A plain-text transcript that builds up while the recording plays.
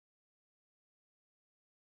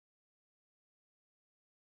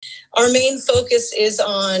Our main focus is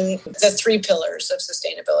on the three pillars of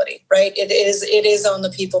sustainability, right? It is on the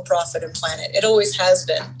people, profit, and planet. It always has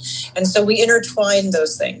been. And so we intertwine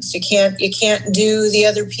those things. You can't do the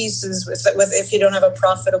other pieces with if you don't have a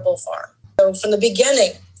profitable farm. So from the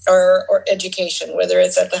beginning, or education, whether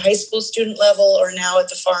it's at the high school student level or now at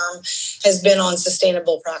the farm, has been on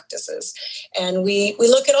sustainable practices. And we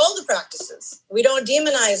look at all the practices. We don't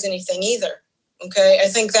demonize anything either. Okay, I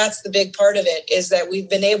think that's the big part of it, is that we've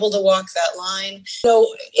been able to walk that line. So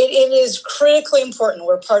it is critically important.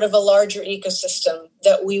 We're part of a larger ecosystem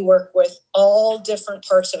that we work with all different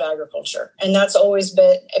parts of agriculture. And that's always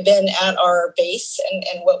been at our base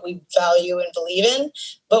and what we value and believe in.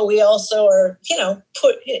 But we also are,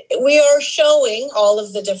 we are showing all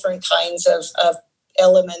of the different kinds of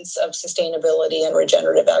elements of sustainability and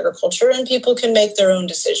regenerative agriculture, and people can make their own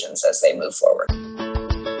decisions as they move forward.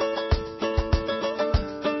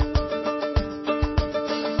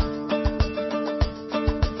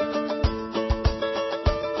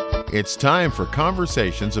 It's time for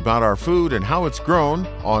conversations about our food and how it's grown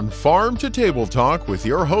on Farm to Table Talk with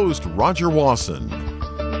your host, Roger Wasson.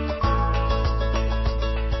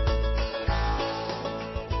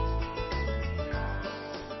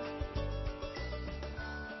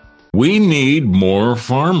 We need more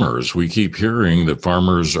farmers. We keep hearing that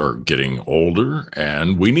farmers are getting older,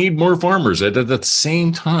 and we need more farmers. At the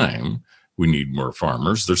same time, we need more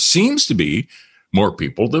farmers. There seems to be more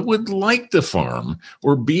people that would like to farm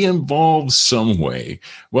or be involved some way.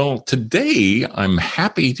 Well, today I'm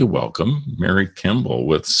happy to welcome Mary Kimball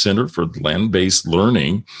with Center for Land-Based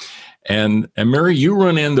Learning. And Mary, you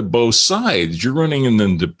run into both sides. You're running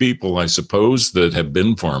into people, I suppose, that have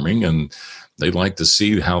been farming and they'd like to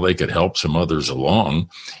see how they could help some others along.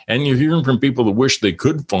 And you're hearing from people that wish they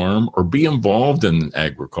could farm or be involved in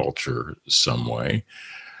agriculture some way.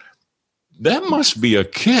 That must be a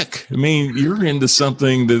kick. I mean, you're into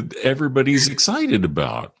something that everybody's excited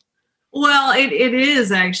about. Well, it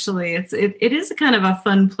is actually. It is a kind of a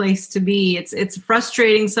fun place to be. It's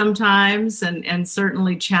frustrating sometimes and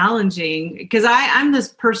certainly challenging, because I'm this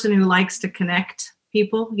person who likes to connect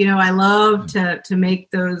people. I love to make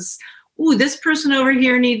those, this person over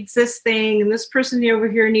here needs this thing and this person over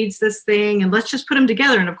here needs this thing, and let's just put them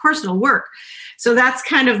together and of course it'll work. So that's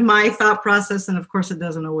kind of my thought process, and of course it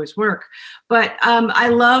doesn't always work. But I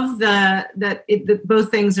love that both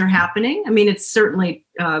things are happening. I mean, it's certainly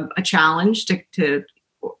a challenge to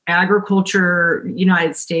agriculture,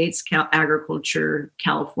 United States, agriculture,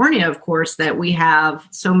 California, of course, that we have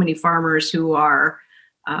so many farmers who are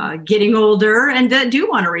getting older and that do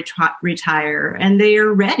want to retire, and they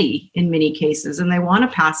are ready in many cases, and they want to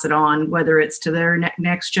pass it on, whether it's to their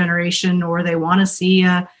next generation or they want to see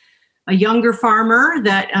a younger farmer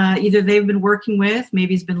that either they've been working with,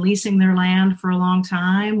 maybe has been leasing their land for a long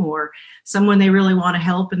time, or someone they really want to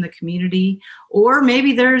help in the community, or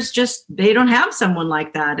maybe they don't have someone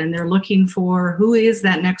like that and they're looking for who is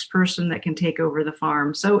that next person that can take over the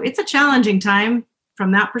farm. So it's a challenging time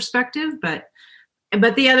from that perspective, but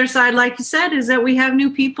the other side, like you said, is that we have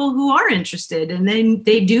new people who are interested, and then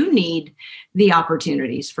they do need the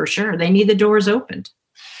opportunities for sure. They need the doors opened.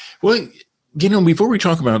 Well, before we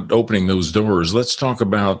talk about opening those doors, let's talk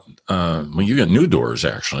about, you got new doors,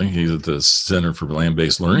 actually. You at the Center for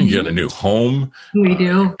Land-Based Learning. Mm-hmm. You got a new home. We do.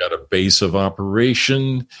 You got a base of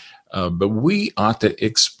operation. But we ought to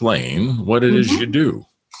explain what it is you do.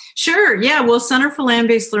 Sure. Yeah. Well, Center for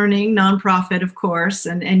Land-Based Learning, nonprofit, of course.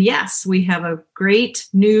 And yes, we have a great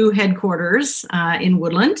new headquarters in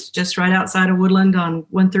Woodland, just right outside of Woodland on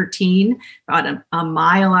 113, about a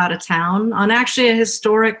mile out of town, on actually a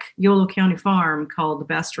historic Yolo County farm called the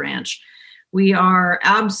Best Ranch. We are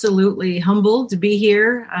absolutely humbled to be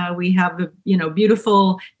here. We have a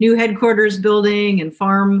beautiful new headquarters building and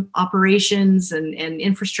farm operations and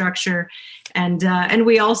infrastructure, and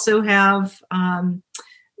we also have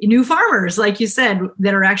new farmers, like you said,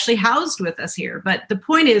 that are actually housed with us here. But the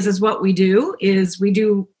point is what we do is we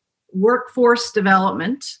do workforce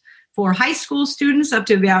development for high school students up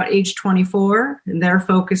to about age 24, and their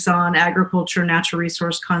focus on agriculture, natural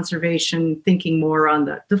resource conservation, thinking more on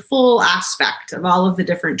the full aspect of all of the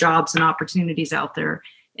different jobs and opportunities out there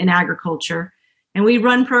in agriculture. And we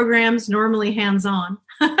run programs normally hands-on,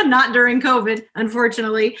 not during COVID,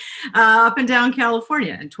 unfortunately, up and down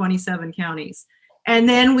California in 27 counties. And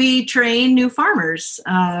then we train new farmers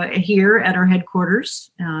here at our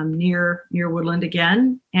headquarters near Woodland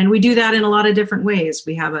again. And we do that in a lot of different ways.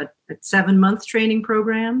 We have a 7-month training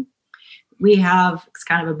program. It's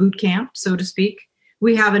kind of a boot camp, so to speak,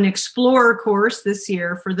 We have an Explorer course this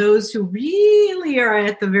year for those who really are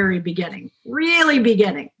at the very beginning,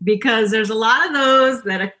 because there's a lot of those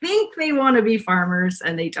that I think they want to be farmers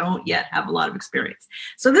and they don't yet have a lot of experience.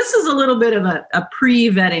 So this is a little bit of a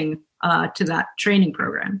pre-vetting to that training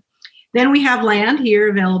program. Then we have land here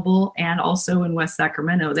available and also in West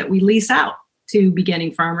Sacramento that we lease out to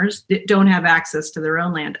beginning farmers that don't have access to their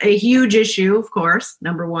own land. A huge issue, of course,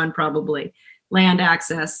 number one, probably land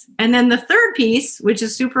access. And then the third piece, which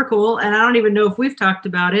is super cool, and I don't even know if we've talked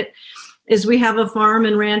about it, is we have a farm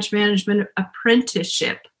and ranch management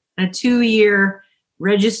apprenticeship, a 2-year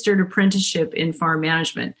registered apprenticeship in farm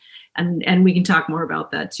management. And we can talk more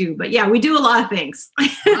about that too. But yeah, we do a lot of things.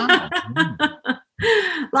 A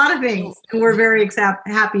lot of things. And we're very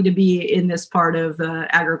happy to be in this part of the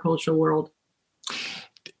agricultural world.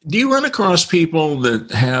 Do you run across people that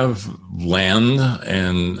have land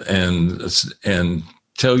and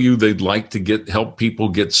tell you they'd like to help people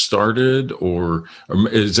get started, or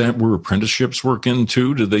is that where apprenticeships work in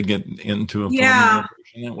too? Do they get into a farming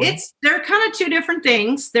operation that way? They're kind of two different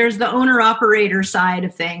things. There's the owner-operator side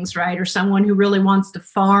of things, right? Or someone who really wants to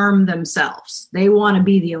farm themselves. They want to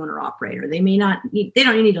be the owner-operator. They don't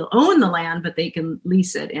need to own the land, but they can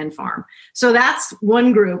lease it and farm. So that's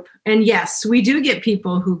one group. And yes, we do get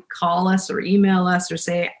people who call us or email us or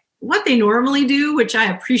say what they normally do, which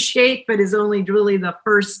I appreciate, but is only really the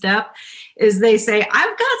first step, is they say,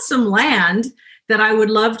 I've got some land that I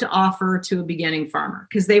would love to offer to a beginning farmer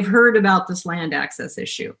because they've heard about this land access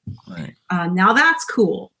issue. Right. Now that's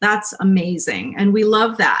cool. That's amazing. And we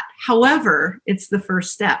love that. However, it's the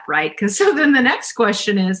first step, right? Because so then the next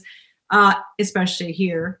question is, especially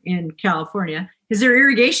here in California, is there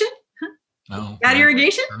irrigation? No. Got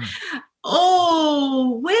irrigation?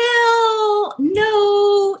 Oh, well,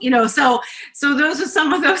 no, so those are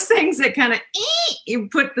some of those things that kind of you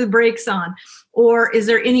put the brakes on. Or is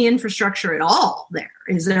there any infrastructure at all there?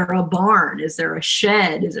 Is there a barn? Is there a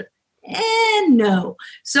shed? No.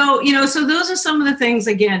 So, so those are some of the things,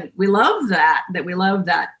 again, we love that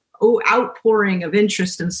outpouring of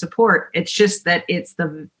interest and support. It's just that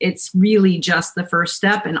it's really just the first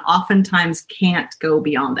step and oftentimes can't go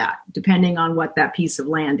beyond that, depending on what that piece of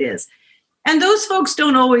land is. And those folks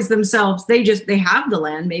don't always themselves, they have the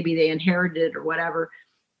land, maybe they inherited it or whatever,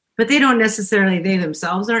 but they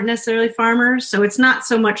themselves aren't necessarily farmers. So it's not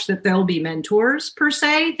so much that they'll be mentors per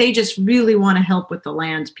se. They just really want to help with the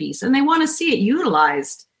land piece and they want to see it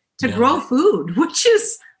utilized to grow food, which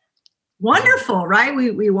is wonderful, right?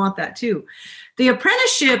 We want that too. The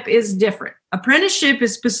apprenticeship is different. Apprenticeship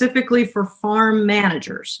is specifically for farm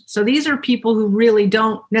managers. So these are people who really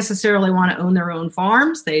don't necessarily want to own their own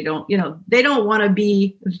farms. They don't want to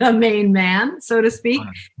be the main man, so to speak.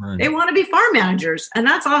 Right. They want to be farm managers. And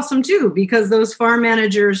that's awesome too, because those farm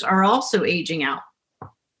managers are also aging out.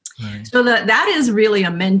 Right. So that is really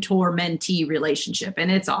a mentor-mentee relationship,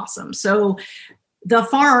 and it's awesome. So the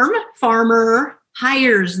farmer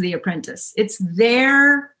hires the apprentice. It's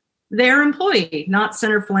their employee, not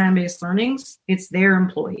Center for Land-Based Learnings. It's their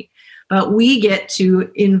employee. But we get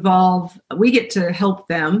to help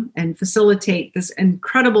them and facilitate this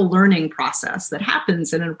incredible learning process that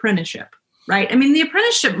happens in an apprenticeship, right? I mean, the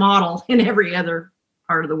apprenticeship model in every other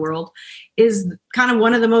part of the world is kind of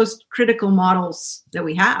one of the most critical models that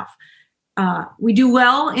we have. We do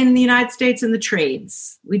well in the United States in the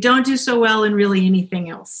trades. We don't do so well in really anything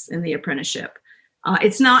else in the apprenticeship.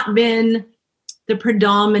 It's not been the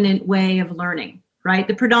predominant way of learning, right?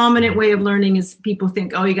 The predominant way of learning is people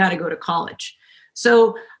think, you got to go to college.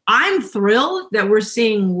 So I'm thrilled that we're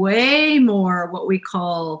seeing way more what we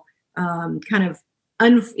call kind of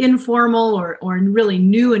informal or really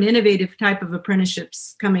new and innovative type of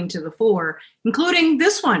apprenticeships coming to the fore, including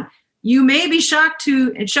this one. You may be shocked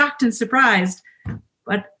and surprised,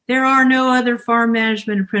 but there are no other farm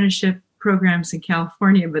management apprenticeship programs in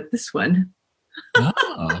California but this one.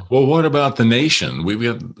 Well, what about the nation?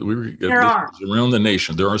 There are around the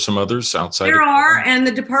nation. There are some others outside. There are, and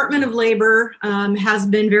the Department of Labor has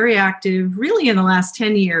been very active, really, in the last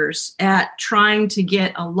 10 years at trying to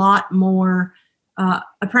get a lot more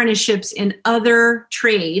apprenticeships in other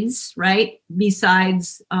trades, right?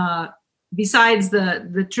 Besides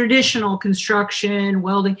the traditional construction,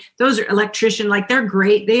 welding, those are electrician. Like they're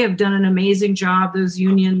great. They have done an amazing job. Those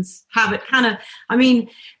unions have it kind of. I mean.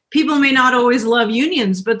 People may not always love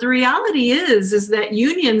unions, but the reality is that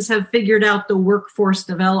unions have figured out the workforce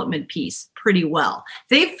development piece pretty well.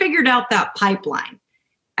 They've figured out that pipeline.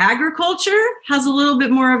 Agriculture has a little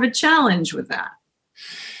bit more of a challenge with that.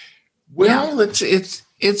 Well, it's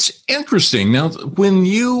It's interesting. Now, when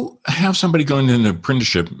you have somebody going into an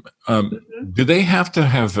apprenticeship, do they have to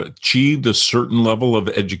have achieved a certain level of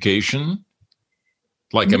education?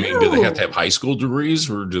 Like, I mean, do they have to have high school degrees,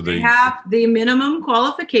 or do they have the minimum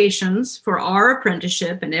qualifications for our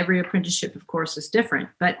apprenticeship? And every apprenticeship, of course, is different.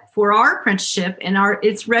 But for our apprenticeship,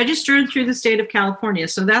 it's registered through the state of California.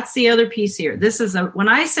 So that's the other piece here. When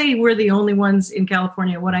I say we're the only ones in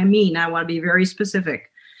California, what I mean, I want to be very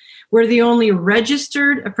specific. We're the only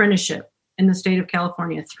registered apprenticeship in the state of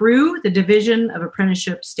California through the Division of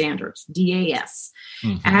Apprenticeship Standards, DAS.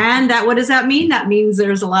 Mm-hmm. And what does that mean? That means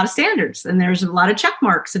there's a lot of standards and there's a lot of check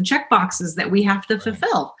marks and check boxes that we have to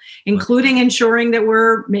fulfill, including ensuring that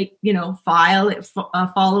we're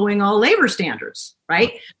following all labor standards,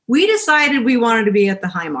 right? We decided we wanted to be at the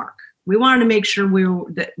high mark. We wanted to make sure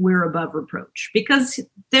we're above reproach, because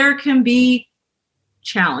there can be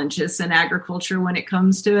challenges in agriculture when it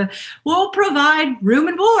comes to, we'll provide room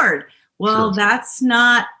and board. Well, sure. That's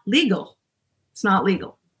not legal. It's not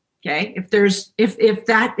legal. Okay. If they're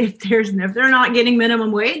not getting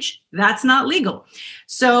minimum wage, that's not legal.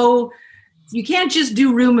 So you can't just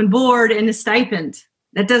do room and board and a stipend.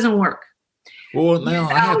 That doesn't work. Well, now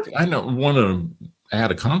I don't want to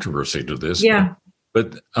add a controversy to this. Yeah.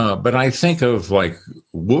 But I think of like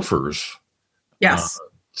woofers. Yes.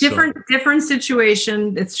 Different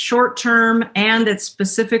situation. It's short term and it's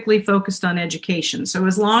specifically focused on education. So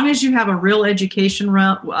as long as you have a real education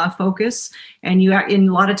focus, and in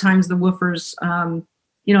a lot of times the woofers,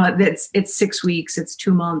 it's 6 weeks, it's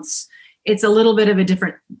 2 months. It's a little bit of a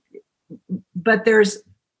different, but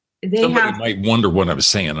somebody might wonder what I'm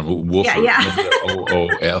saying. Woofer,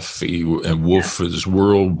 OOFE, and WOOF is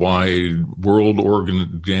World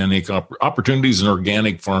Organic Opportunities in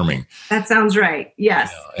Organic Farming. That sounds right.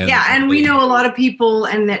 Yes. And we know a lot of people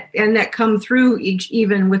and that come through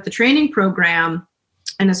even with the training program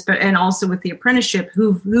and also with the apprenticeship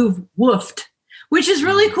who've woofed, which is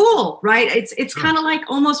really cool, right? It's kind of like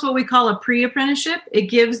almost what we call a pre-apprenticeship. It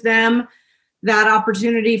gives them that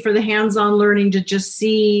opportunity for the hands-on learning to just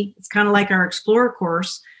see. It's kind of like our Explorer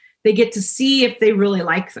course. They get to see if they really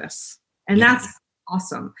like this. And that's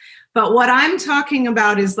awesome. But what I'm talking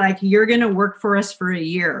about is like, you're going to work for us for a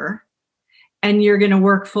year and you're going to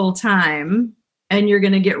work full time and you're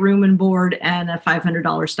going to get room and board and a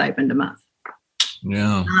 $500 stipend a month.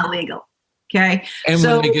 Yeah. Not legal. Okay. And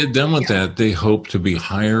when they get done with that, they hope to be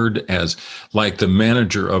hired as like the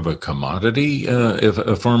manager of a commodity, if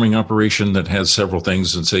a farming operation that has several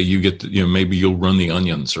things, and say maybe you'll run the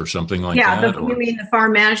onions or something like that. You mean the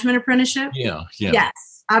farm management apprenticeship? Yeah.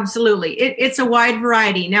 Yes, absolutely. It's a wide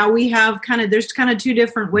variety. Now we have there's two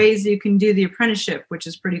different ways you can do the apprenticeship, which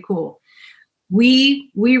is pretty cool.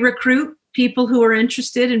 We recruit people who are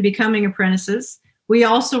interested in becoming apprentices. We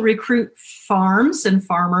also recruit farms and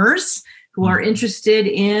farmers who are interested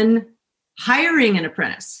in hiring an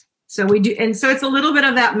apprentice. So we do, and so it's a little bit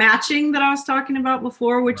of that matching that I was talking about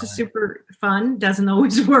before, which is super fun. Doesn't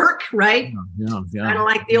always work, right? Yeah. Kind of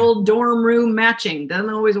like the old dorm room matching. Doesn't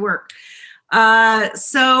always work. But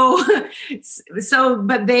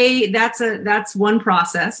that's one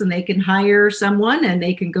process, and they can hire someone and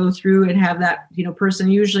they can go through and have that, person.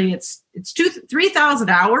 Usually it's 3,000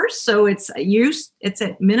 hours. So it's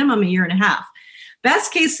at minimum a year and a half.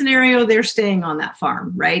 Best case scenario, they're staying on that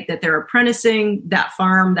farm, right? That they're apprenticing that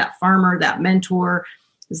farm, that farmer, that mentor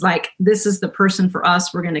is like, this is the person for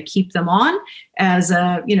us. We're going to keep them on as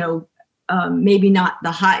maybe not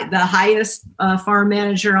the highest farm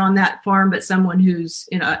manager on that farm, but someone who's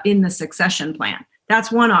in the succession plan.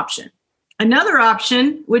 That's one option. Another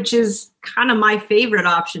option, which is kind of my favorite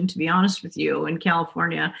option, to be honest with you, in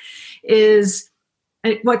California, is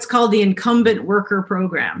what's called the incumbent worker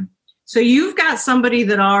program. So you've got somebody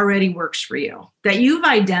that already works for you, that you've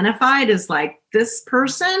identified as like, this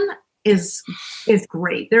person is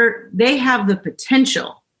great. They have the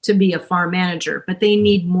potential to be a farm manager, but they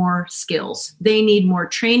need more skills. They need more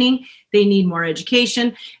training. They need more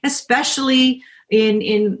education, especially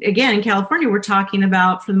in California. We're talking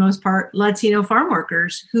about, for the most part, Latino farm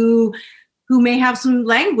workers who may have some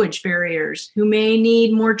language barriers, who may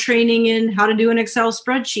need more training in how to do an Excel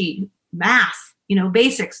spreadsheet, math,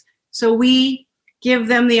 basics. So we give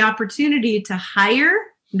them the opportunity to hire.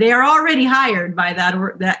 They are already hired by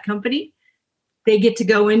that company. They get to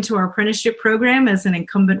go into our apprenticeship program as an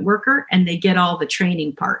incumbent worker, and they get all the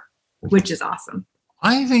training part, which is awesome.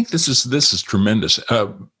 I think this is tremendous.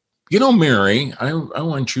 Mary, I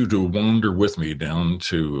want you to wander with me down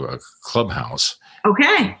to a clubhouse.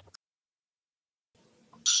 Okay.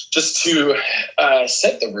 Just to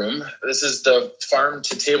set the room, this is the Farm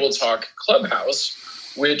to Table Talk Clubhouse.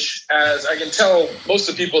 which, as I can tell, most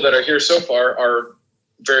of the people that are here so far are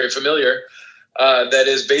very familiar. That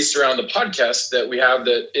is based around the podcast that we have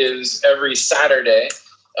that is every Saturday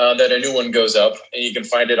that a new one goes up, and you can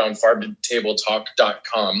find it on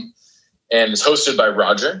farmtabletalk.com, and it's hosted by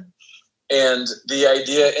Roger. And the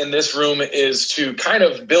idea in this room is to kind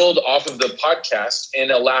of build off of the podcast and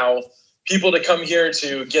allow people to come here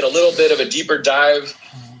to get a little bit of a deeper dive,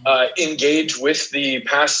 engage with the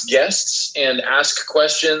past guests and ask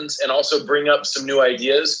questions, and also bring up some new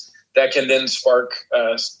ideas that can then spark,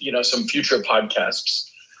 some future podcasts.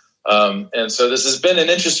 And so this has been an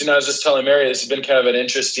interesting, I was just telling Mary, this has been kind of an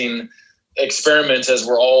interesting experiment as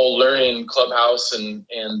we're all learning Clubhouse and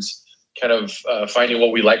kind of finding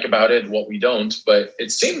what we like about it and what we don't. But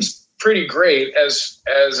it seems pretty great as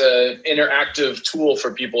an interactive tool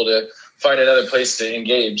for people to find another place to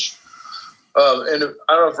engage. And I don't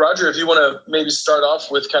know if Roger, if you want to maybe start off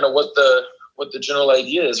with kind of what the general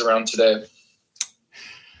idea is around today.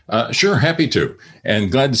 Sure, happy to.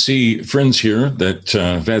 And glad to see friends here that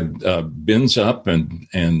have had bins up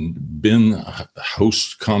and been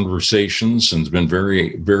host conversations and has been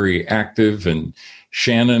very, very active. And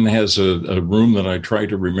Shannon has a room that I try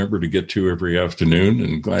to remember to get to every afternoon,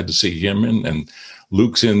 and glad to see him in. And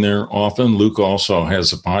Luke's in there often. Luke also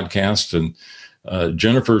has a podcast, and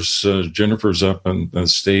Jennifer's up on the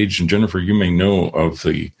stage. And Jennifer, you may know of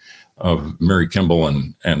Mary Kimball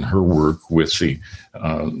and her work with the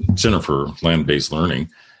Center for Land-Based Learning,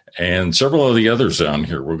 and several of the others down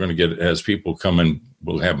here. We're going to get, as people come in,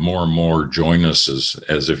 we'll have more and more join us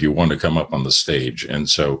as if you want to come up on the stage. And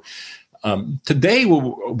so today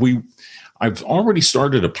I've already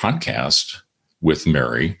started a podcast with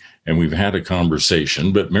Mary, and we've had a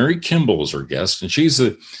conversation, but Mary Kimball is our guest, and she's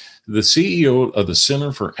the CEO of the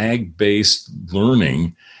Center for Ag-Based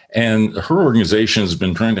Learning. And her organization has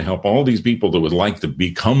been trying to help all these people that would like to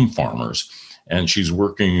become farmers. And she's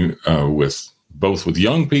working with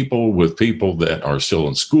young people, with people that are still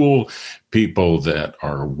in school, people that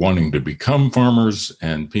are wanting to become farmers,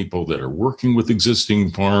 and people that are working with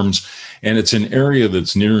existing farms. And it's an area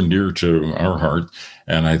that's near and dear to our heart,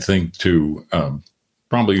 and I think to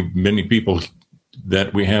probably many people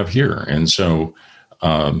that we have here. And so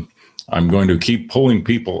I'm going to keep pulling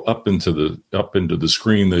people up into the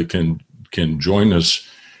screen that can join us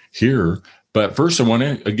here. But first, I want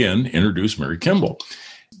to again introduce Mary Kimball.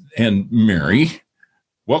 And Mary,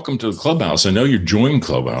 welcome to the Clubhouse. I know you joined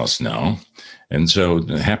Clubhouse now, and so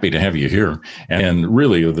happy to have you here. And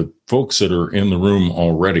really, the folks that are in the room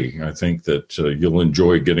already, I think that you'll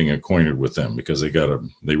enjoy getting acquainted with them because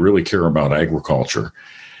they really care about agriculture.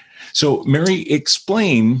 So, Mary,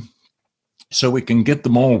 explain, so we can get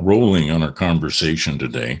them all rolling on our conversation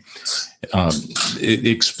today.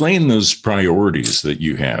 Explain those priorities that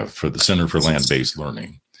you have for the Center for Land-Based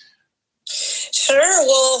Learning. Sure.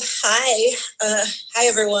 Well, hi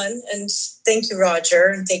everyone, and thank you, Roger,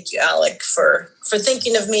 and thank you, Alec, for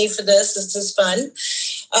thinking of me for this. This is fun.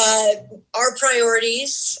 Our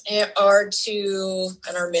priorities are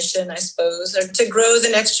and our mission, I suppose, are to grow the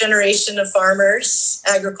next generation of farmers,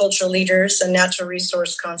 agricultural leaders, and natural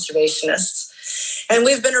resource conservationists. And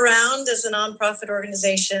we've been around as a nonprofit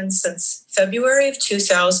organization since February of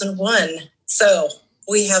 2001. So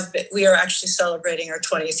we are actually celebrating our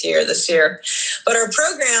 20th year this year. But our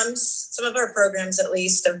programs, some of our programs at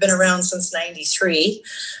least, have been around since 93.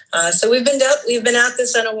 So we've been at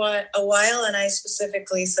this in a while, and I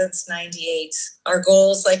specifically since 98. Our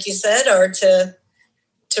goals, like you said, are to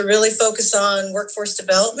really focus on workforce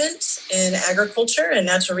development in agriculture and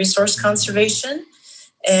natural resource conservation.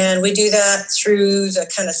 And we do that through the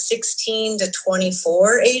kind of 16 to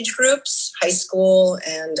 24 age groups, high school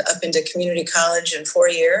and up into community college and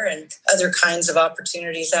 4-year and other kinds of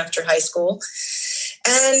opportunities after high school.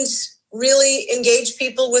 And really engage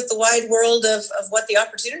people with the wide world of what the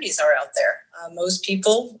opportunities are out there. Most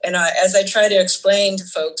people, and as I try to explain to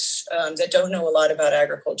folks that don't know a lot about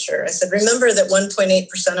agriculture, I said, remember that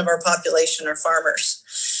 1.8% of our population are farmers.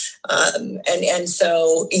 And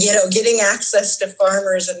so, getting access to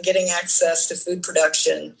farmers and getting access to food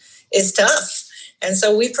production is tough. And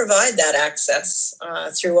so we provide that access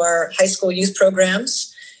through our high school youth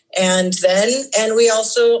programs. And we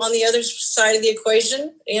also, on the other side of the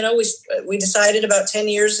equation, we decided about 10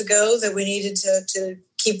 years ago that we needed to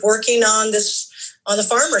keep working on the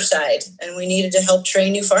farmer side, and we needed to help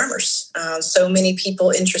train new farmers. So many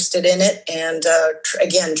people interested in it, and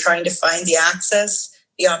again, trying to find the access,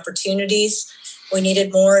 the opportunities. We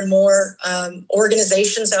needed more and more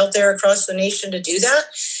organizations out there across the nation to do that.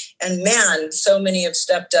 And man, so many have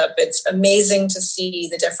stepped up. It's amazing to see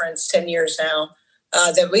the difference 10 years now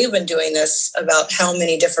that we've been doing this about how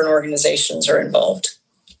many different organizations are involved.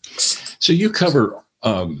 So you cover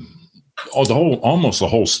almost the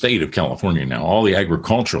whole state of California now, all the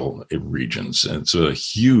agricultural regions. It's a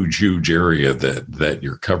huge, huge area that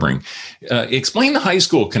you're covering. Explain the high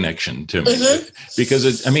school connection to me,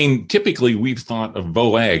 because typically we've thought of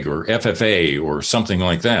VOAG or FFA or something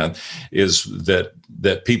like that, is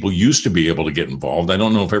that people used to be able to get involved. I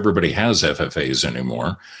don't know if everybody has FFAs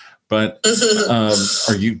anymore, but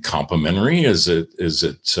are you complimentary? Is it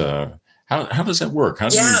how does that work? How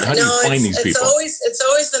do you find these people? It's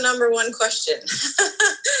always the number one question.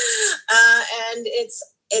 And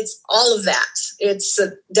it's all of that. It's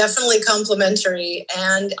definitely complimentary.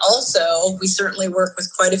 And also, we certainly work with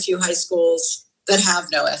quite a few high schools that have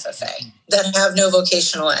no FFA, that have no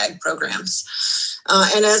vocational ag programs.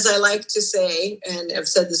 And as I like to say, and I've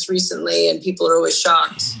said this recently, and people are always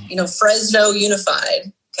shocked, Fresno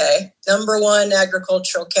Unified, okay, number one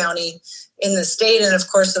agricultural county in the state and, of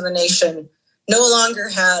course, in the nation, no longer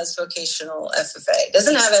has vocational FFA.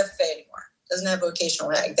 Doesn't have FFA anymore. Doesn't have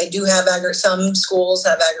vocational ag. They do have some schools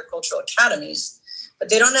have agricultural academies, but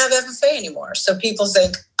they don't have FFA anymore. So people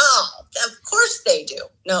think, of course they do.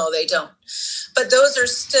 No, they don't. But those are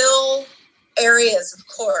still areas, of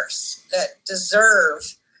course, that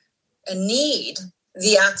deserve and need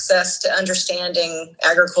the access to understanding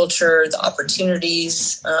agriculture, the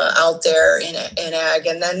opportunities out there in ag.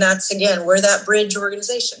 And then that's, again, we're that bridge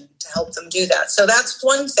organization to help them do that. So that's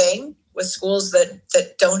one thing with schools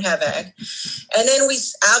that don't have ag. And then we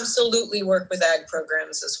absolutely work with ag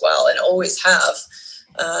programs as well, and always have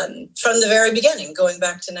from the very beginning, going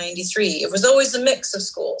back to 93. It was always a mix of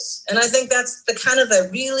schools. And I think that's the kind of the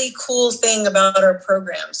really cool thing about our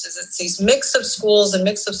programs, is it's these mix of schools and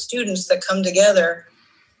mix of students that come together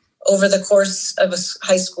over the course of a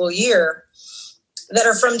high school year that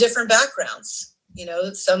are from different backgrounds.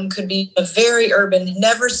 Some could be a very urban,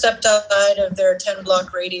 never stepped outside of their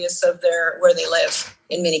 10-block radius of where they live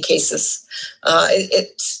in many cases.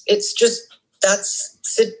 It's just, that's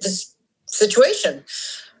the situation.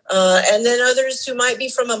 And then others who might be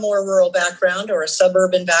from a more rural background or a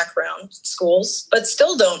suburban background, schools, but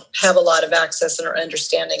still don't have a lot of access or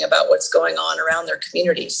understanding about what's going on around their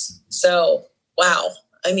communities. So, wow.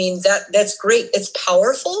 That's great. It's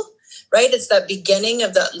powerful, right? It's that beginning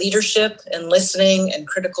of that leadership and listening and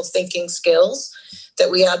critical thinking skills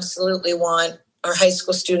that we absolutely want our high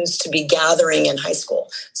school students to be gathering in high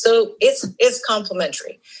school. So it's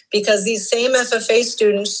complementary, because these same FFA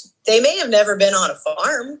students, they may have never been on a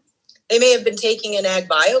farm. They may have been taking an ag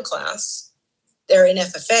bio class. They're in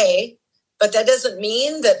FFA, but that doesn't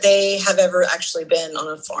mean that they have ever actually been on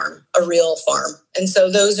a farm, a real farm. And so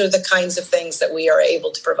those are the kinds of things that we are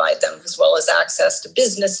able to provide them, as well as access to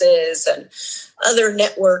businesses and other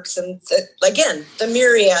networks. And again, the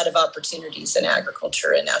myriad of opportunities in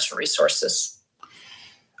agriculture and natural resources.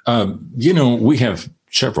 We have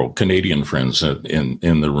several Canadian friends in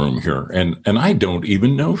the room here, and I don't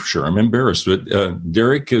even know for sure. I'm embarrassed. But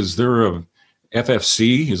Derek, is there a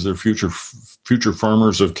FFC? Is there Future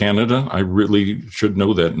Farmers of Canada? I really should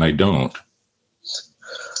know that, and I don't.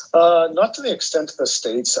 Not to the extent of the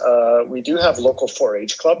States. We do have local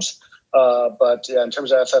 4-H clubs, but in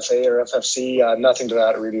terms of FFA or FFC, nothing to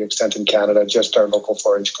that really extent in Canada, just our local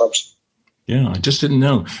 4-H clubs. Yeah, I just didn't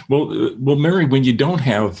know. Well, Mary, when you don't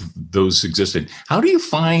have those existing, how do you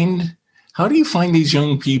find these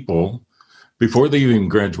young people before they even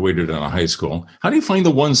graduated out of high school? How do you find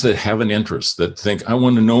the ones that have an interest, that think, I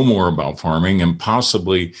want to know more about farming, and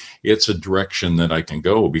possibly it's a direction that I can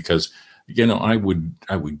go? Because, I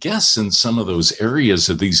would guess in some of those areas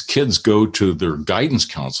that these kids go to their guidance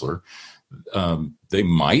counselor, they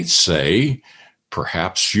might say,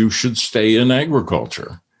 perhaps you should stay in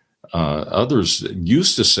agriculture. Others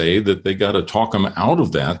used to say that they got to talk them out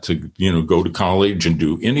of that to, go to college and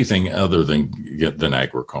do anything other than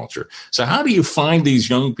agriculture. So how do you find these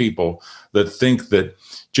young people that think that,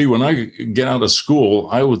 gee, when I get out of school,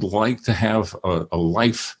 I would like to have a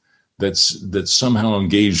life that's somehow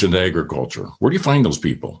engaged in agriculture? Where do you find those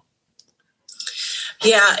people?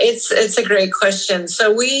 Yeah, it's a great question.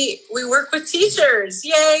 So we work with teachers.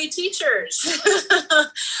 Yay, teachers.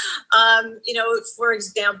 For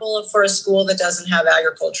example, for a school that doesn't have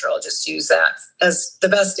agriculture, I'll just use that as the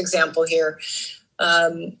best example here.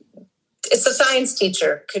 It's a science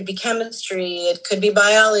teacher, could be chemistry, it could be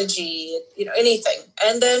biology, anything.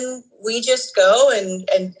 And then we just go and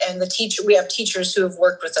the teacher, we have teachers who have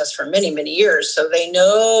worked with us for many, many years. So they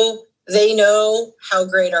know how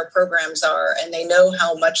great our programs are, and they know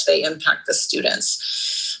how much they impact the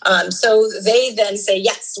students. So they then say,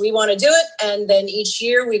 yes, we want to do it. And then each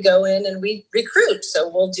year we go in and we recruit. So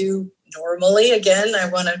we'll do normally, again, I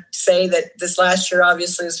want to say that this last year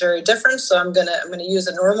obviously is very different. So I'm going to use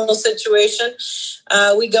a normal situation.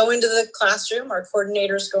 We go into the classroom, our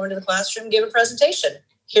coordinators go into the classroom, give a presentation.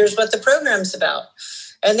 Here's what the program's about.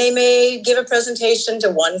 And they may give a presentation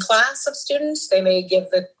to one class of students. They may give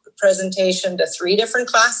the presentation to 3 different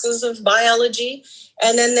classes of biology,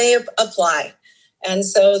 and then they apply. And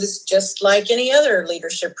so this is just like any other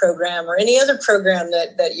leadership program or any other program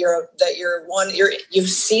that you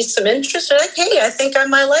see some interest in. Like, hey, I think I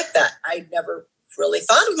might like that. I never really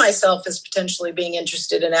thought of myself as potentially being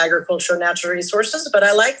interested in agriculture and natural resources, but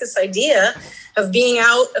I like this idea of being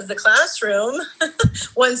out of the classroom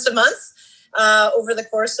once a month over the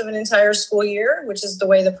course of an entire school year, which is the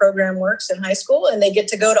way the program works in high school. And they get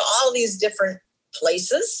to go to all these different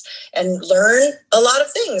places and learn a lot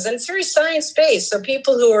of things. And it's very science-based. So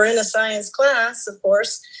people who are in a science class, of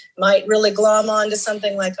course, might really glom on to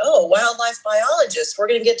something like, oh, wildlife biologist. We're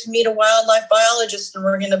going to get to meet a wildlife biologist and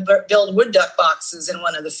we're going to build wood duck boxes in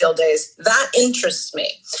one of the field days. That interests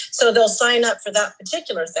me. So they'll sign up for that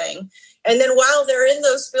particular thing. And then while they're in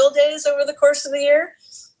those field days over the course of the year,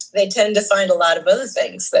 they tend to find a lot of other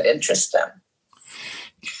things that interest them.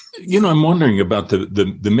 I'm wondering about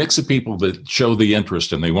the mix of people that show the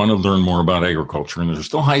interest and they want to learn more about agriculture and they're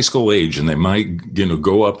still high school age and they might,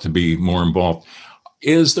 go up to be more involved.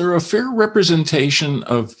 Is there a fair representation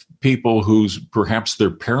of people whose perhaps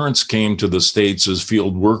their parents came to the States as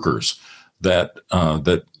field workers that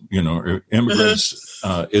immigrants?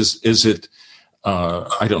 Mm-hmm. Is it?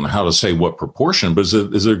 I don't know how to say what proportion, but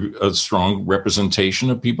is there a strong representation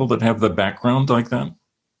of people that have the background like that?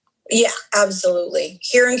 Yeah, absolutely.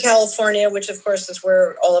 Here in California, which of course is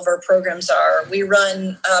where all of our programs are, we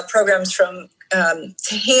run programs from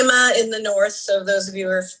Tehama in the north. So those of you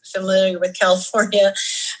who are familiar with California,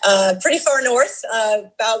 pretty far north,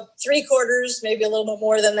 about 3/4, maybe a little bit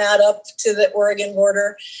more than that, up to the Oregon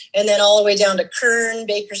border, and then all the way down to Kern,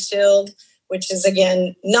 Bakersfield, which is,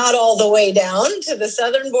 again, not all the way down to the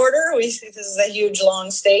southern border. This is a huge,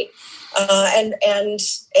 long state.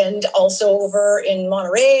 And also over in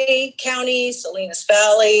Monterey County, Salinas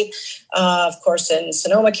Valley, of course, in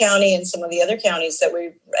Sonoma County and some of the other counties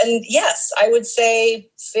and yes, I would say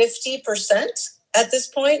 50% at this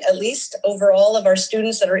point, at least overall of our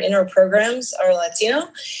students that are in our programs are Latino.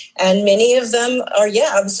 And many of them are,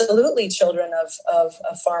 absolutely children of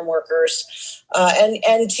farm workers.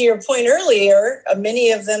 And to your point earlier,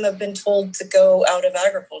 many of them have been told to go out of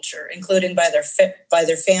agriculture, including by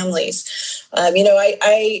their families.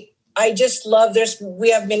 I just love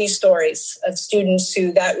we have many stories of students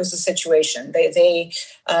who that was the situation.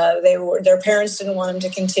 Their parents didn't want them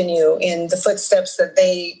to continue in the footsteps that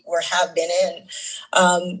they have been in.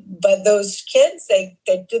 But those kids, they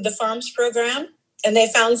did the farms program and they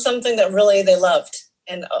found something that really they loved.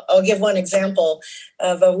 And I'll give one example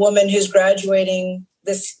of a woman who's graduating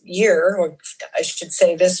this year, or I should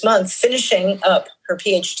say this month, finishing up her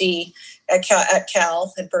PhD at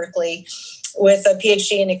Cal at Berkeley with a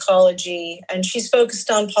PhD in ecology. And she's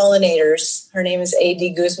focused on pollinators. Her name is A.D.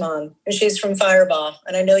 Guzman, and she's from Firebaugh.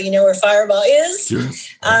 And I know you know where Firebaugh is. Sure.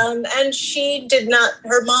 And she did not,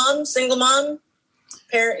 her mom, single mom,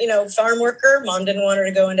 parent, farm worker, mom didn't want her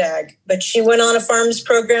to go into ag. But she went on a farms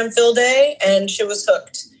program field day and she was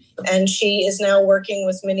hooked. And she is now working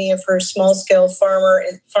with many of her small-scale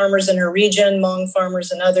farmers in her region, Hmong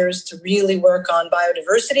farmers and others, to really work on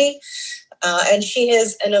biodiversity. And she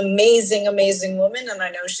is an amazing, amazing woman, and I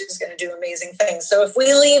know she's going to do amazing things. So if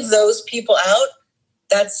we leave those people out,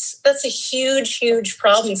 that's a huge, huge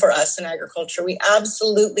problem for us in agriculture. We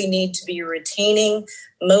absolutely need to be retaining,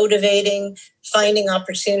 motivating, finding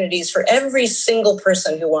opportunities for every single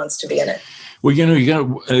person who wants to be in it. Well, you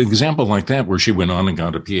got an example like that where she went on and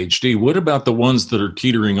got a PhD. What about the ones that are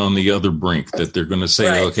teetering on the other brink, that they're going to say,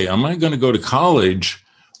 right, okay, am I going to go to college,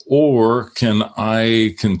 or can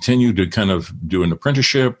I continue to kind of do an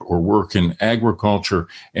apprenticeship or work in agriculture,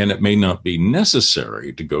 and it may not be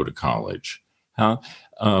necessary to go to college? How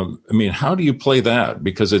do you play that?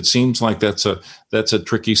 Because it seems like that's a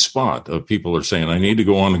tricky spot of people are saying, I need to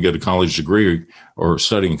go on and get a college degree or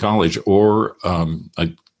study in college, or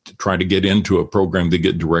I try to get into a program to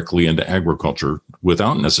get directly into agriculture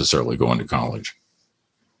without necessarily going to college.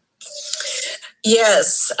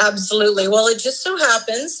 Yes, absolutely. Well, it just so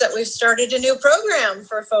happens that we've started a new program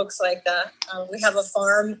for folks like that. We have a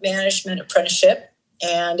farm management apprenticeship,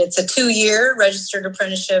 and it's a 2-year registered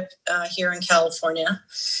apprenticeship here in California.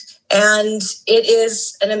 And it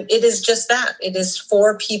is just that. It is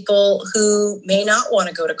for people who may not want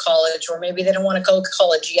to go to college, or maybe they don't want to go to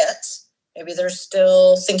college yet. Maybe they're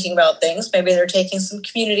still thinking about things. Maybe they're taking some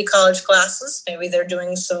community college classes. Maybe they're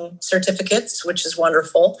doing some certificates, which is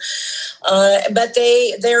wonderful. But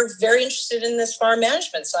they're very interested in this farm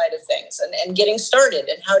management side of things and getting started.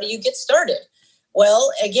 And how do you get started?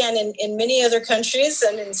 Well, again, in many other countries,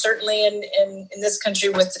 and certainly in this country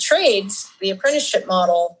with the trades, the apprenticeship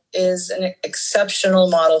model is an exceptional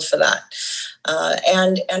model for that.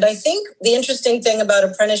 And I think the interesting thing about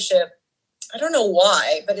apprenticeship, I don't know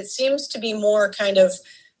why, but it seems to be more kind of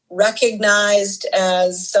recognized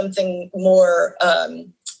as something more,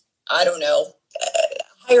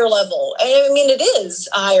 higher level. I mean, it is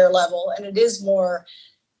a higher level, and it is more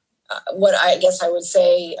what I guess I would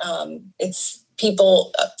say it's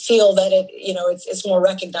people feel that it's more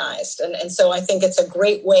recognized. And so I think it's a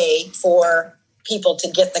great way for people to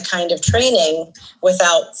get the kind of training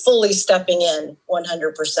without fully stepping in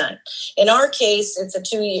 100%. In our case, it's a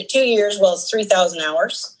 2 years. Well, it's 3,000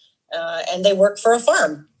 hours, and they work for a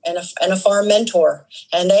farm and a farm mentor,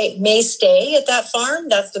 and they may stay at that farm.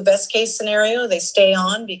 That's the best case scenario. They stay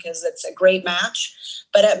on because it's a great match,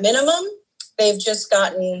 but at minimum, they've just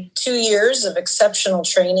gotten 2 years of exceptional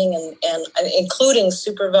training and including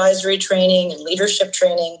supervisory training and leadership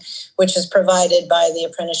training, which is provided by the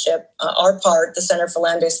apprenticeship, our part, the Center for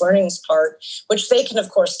Land-Based Learning's part, which they can, of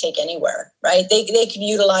course, take anywhere, right? They can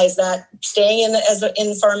utilize that staying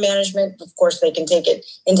in farm management. Of course, they can take it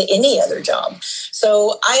into any other job.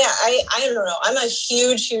 So I don't know. I'm a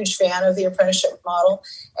huge, huge fan of the apprenticeship model.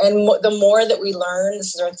 And the more that we learn,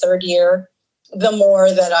 this is our 3rd year, the more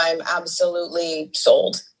that I'm absolutely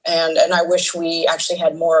sold. And I wish we actually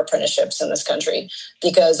had more apprenticeships in this country,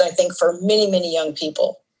 because I think for many, many young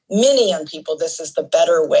people, this is the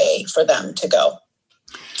better way for them to go.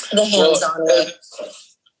 The hands-on way.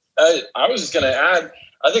 I was just going to add,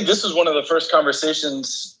 I think this was one of the first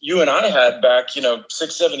conversations you and I had back,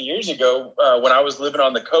 6-7 years ago when I was living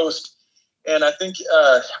on the coast. And I think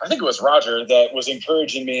it was Roger that was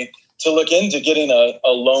encouraging me to look into getting a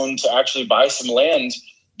loan to actually buy some land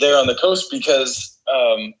there on the coast, because,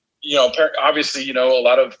 obviously, a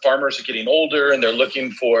lot of farmers are getting older and they're looking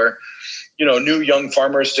for, new young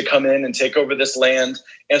farmers to come in and take over this land.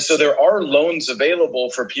 And so there are loans available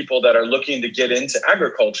for people that are looking to get into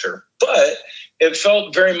agriculture. But it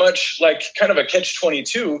felt very much like kind of a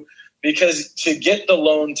catch-22, because to get the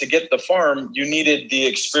loan, to get the farm, you needed the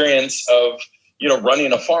experience of,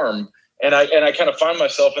 running a farm. And I kind of find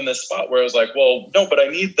myself in this spot where I was like, well, no, but I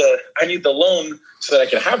need the loan so that I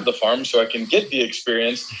can have the farm, so I can get the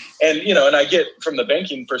experience. And, and I get from the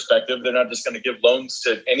banking perspective, they're not just going to give loans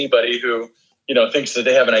to anybody who, thinks that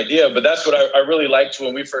they have an idea. But that's what I really liked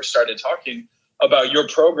when we first started talking about your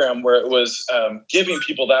program, where it was giving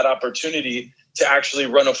people that opportunity to actually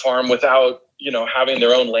run a farm without, having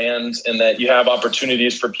their own land, and that you have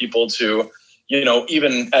opportunities for people to,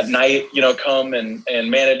 even at night, come and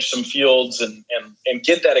manage some fields and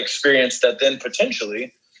get that experience that then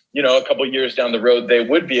potentially, a couple of years down the road, they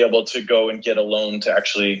would be able to go and get a loan to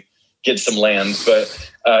actually get some land. But,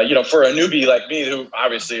 for a newbie like me, who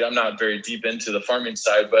obviously I'm not very deep into the farming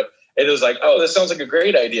side, but it was like, oh, this sounds like a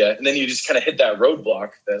great idea. And then you just kind of hit that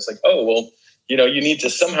roadblock that's like, oh, well, you need to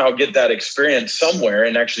somehow get that experience somewhere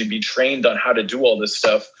and actually be trained on how to do all this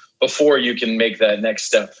stuff before you can make that next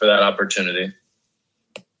step for that opportunity.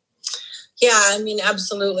 Yeah, I mean,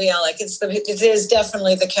 absolutely, Alec. It is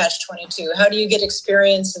definitely the catch-22. How do you get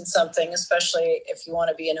experience in something, especially if you want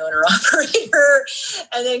to be an owner-operator,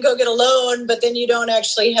 and then go get a loan, but then you don't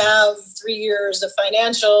actually have 3 years of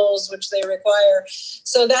financials, which they require.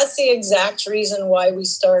 So that's the exact reason why we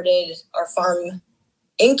started our farm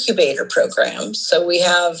incubator program. So we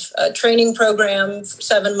have a training program for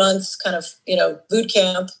 7 months, kind of, boot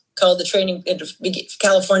camp, called the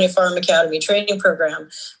California Farm Academy Training Program.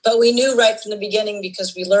 But we knew right from the beginning,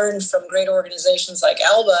 because we learned from great organizations like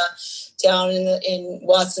ALBA down in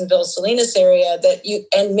Watsonville, Salinas area,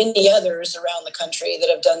 and many others around the country that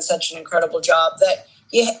have done such an incredible job, that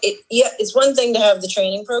it's one thing to have the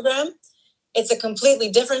training program. It's a completely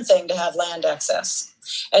different thing to have land access.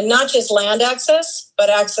 And not just land access, but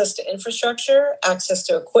access to infrastructure, access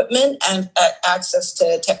to equipment, and access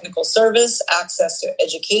to technical service, access to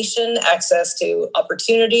education, access to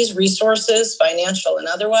opportunities, resources, financial and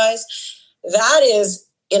otherwise. That is,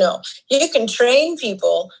 you can train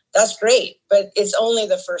people, that's great, but it's only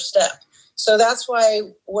the first step. So that's why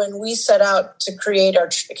when we set out to create our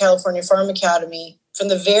California Farm Academy, from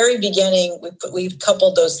the very beginning, we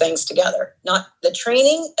coupled those things together, not the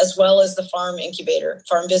training as well as the farm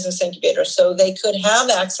business incubator, so they could have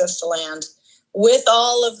access to land with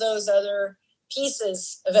all of those other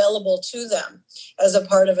pieces available to them as a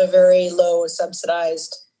part of a very low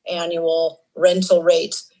subsidized annual rental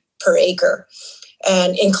rate per acre.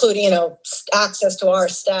 And including, access to our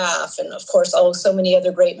staff and, of course, so many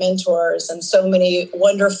other great mentors and so many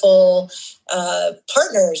wonderful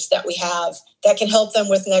partners that we have that can help them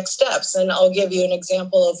with next steps. And I'll give you an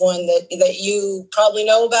example of one that you probably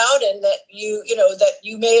know about and that that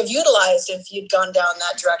you may have utilized if you'd gone down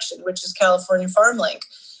that direction, which is California FarmLink.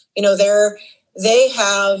 They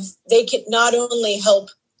can not only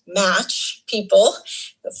help match people,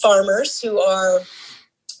 farmers who are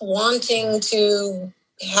wanting to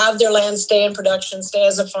have their land stay in production, stay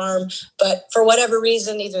as a farm, but for whatever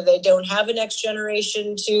reason, either they don't have a next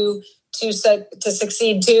generation to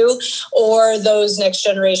succeed to, or those next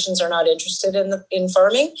generations are not interested in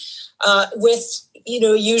farming. With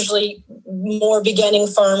usually more beginning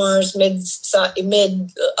farmers, mid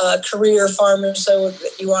career farmers, so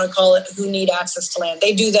you want to call it, who need access to land.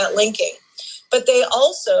 They do that linking. But they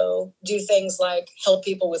also do things like help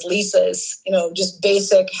people with leases, just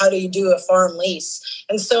basic, how do you do a farm lease?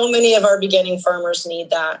 And so many of our beginning farmers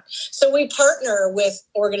need that. So we partner with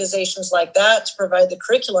organizations like that to provide the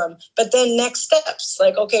curriculum, but then next steps,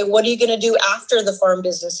 like, okay, what are you going to do after the farm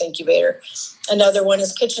business incubator? Another one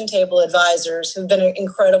is Kitchen Table Advisors, who've been an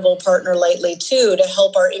incredible partner lately too, to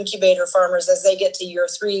help our incubator farmers as they get to year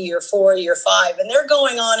 3, year 4, year 5, and they're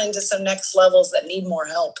going on into some next levels that need more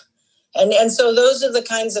help. And so those are the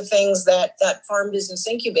kinds of things that Farm Business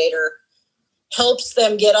Incubator helps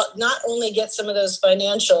them not only get some of those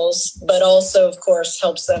financials, but also, of course,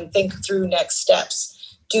 helps them think through next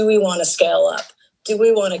steps. Do we want to scale up? Do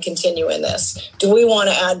we want to continue in this? Do we want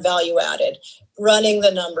to add value added? Running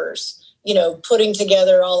the numbers, putting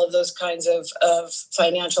together all of those kinds of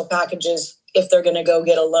financial packages if they're going to go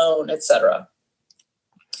get a loan, et cetera.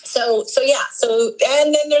 So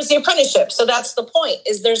and then there's the apprenticeship. So that's the point,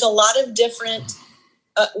 is there's a lot of different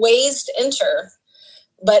ways to enter,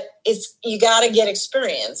 but you got to get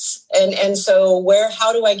experience. And so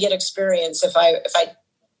how do I get experience if I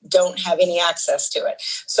don't have any access to it?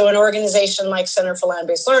 So an organization like Center for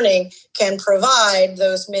Land-Based Learning can provide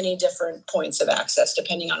those many different points of access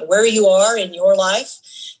depending on where you are in your life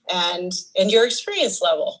and your experience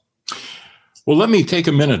level. Well, let me take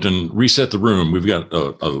a minute and reset the room. We've got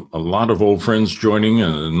a lot of old friends joining,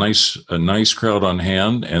 a nice crowd on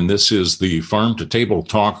hand, and this is the Farm to Table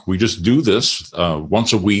Talk. We just do this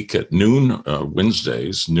once a week at noon,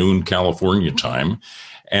 Wednesdays, noon California time.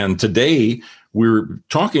 And today we're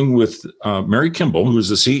talking with Mary Kimball, who is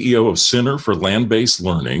the CEO of Center for Land-Based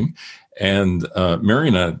Learning. And Mary,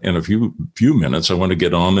 in a few minutes, I want to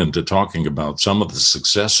get on into talking about some of the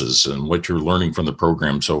successes and what you're learning from the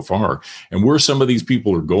program so far, and where some of these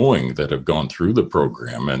people are going that have gone through the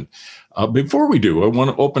program. And before we do, I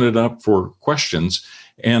want to open it up for questions.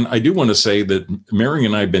 And I do want to say that Mary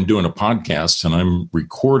and I have been doing a podcast, and I'm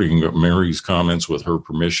recording Mary's comments with her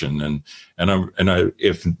permission. And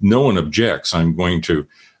if no one objects, I'm going to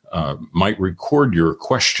might record your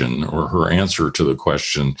question or her answer to the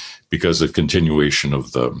question because of continuation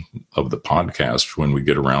of the podcast when we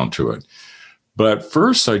get around to it. But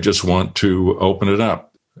first, I just want to open it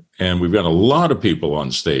up. And we've got a lot of people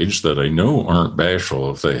on stage that I know aren't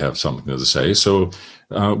bashful if they have something to say. So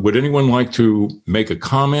would anyone like to make a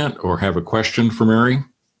comment or have a question for Mary?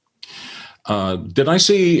 Did I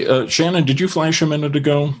see, Shannon, did you flash a minute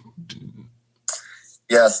ago?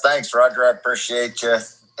 Yes, thanks, Roger. I appreciate you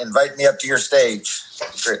inviting me up to your stage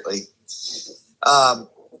greatly.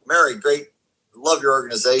 Mary, great. Love your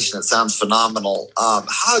organization. It sounds phenomenal.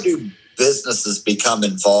 How do businesses become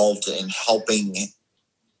involved in helping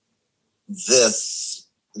this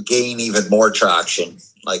gain even more traction,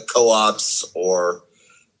 like co-ops, or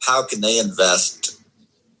how can they invest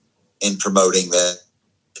in promoting that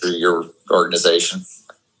through your organization?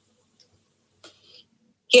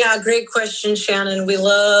 Yeah, great question, Shannon. We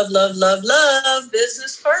love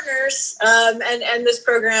business partners. And this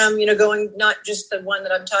program, going not just the one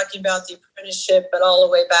that I'm talking about, the apprenticeship, but all the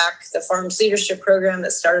way back, the Farms Leadership Program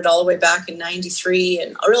that started all the way back in 93.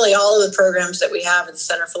 And really all of the programs that we have at the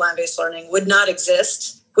Center for Land-Based Learning would not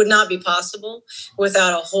exist, would not be possible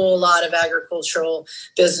without a whole lot of agricultural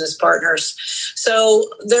business partners. So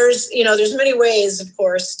there's many ways, of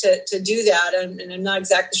course, to do that. And I'm not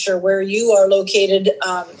exactly sure where you are located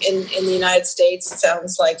in the United States. It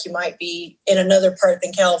sounds like you might be in another part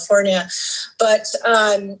than California. But,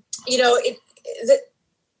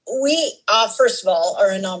 We, first of all,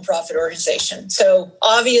 are a nonprofit organization. So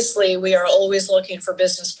obviously we are always looking for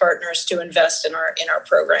business partners to invest in our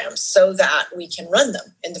programs so that we can run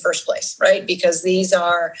them in the first place, right? Because these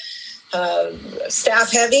are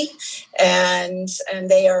staff heavy and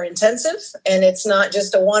they are intensive, and it's not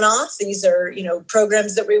just a one-off. These are,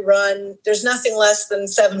 programs that we run. There's nothing less than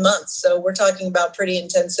 7 months. So we're talking about pretty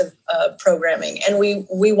intensive programming. And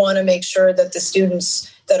we want to make sure that the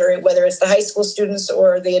students that are, whether it's the high school students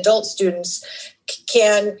or the adult students,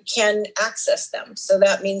 can access them. So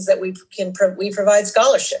that means that we provide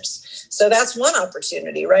scholarships. So that's one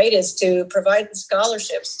opportunity, right? Is to provide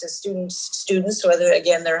scholarships to students, whether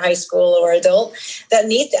again they're high school or adult, that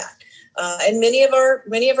need that. And many of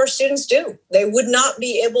our students do. They would not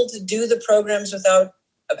be able to do the programs without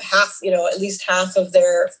at least half of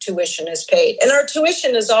their tuition is paid. And our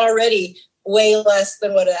tuition is already way less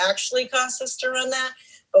than what it actually costs us to run that.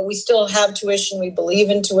 But we still have tuition. We believe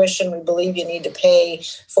in tuition. We believe you need to pay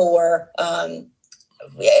for, and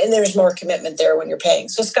there's more commitment there when you're paying.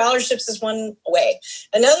 So scholarships is one way.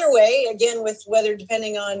 Another way, again, with whether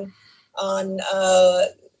depending on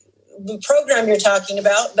the program you're talking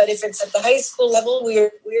about, but if it's at the high school level,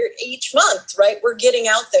 we're each month, right? We're getting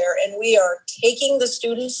out there and we are taking the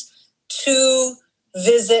students to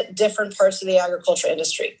visit different parts of the agriculture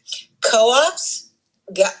industry. Co-ops,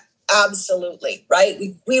 absolutely, right?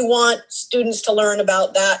 We want students to learn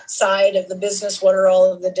about that side of the business. What are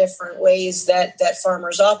all of the different ways that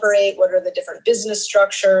farmers operate? What are the different business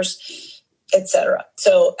structures, et cetera?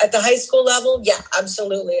 So at the high school level, yeah,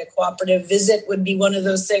 absolutely. A cooperative visit would be one of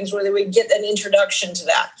those things where they would get an introduction to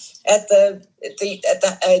that. At the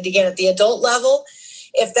adult level,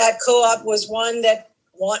 if that co-op was one that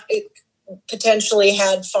potentially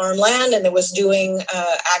had farmland and it was doing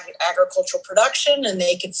agricultural production, and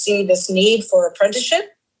they could see this need for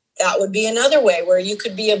apprenticeship, that would be another way where you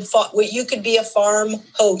could be a farm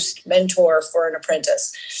host mentor for an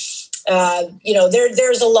apprentice.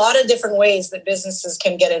 There's a lot of different ways that businesses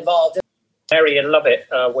can get involved. Mary, I love it,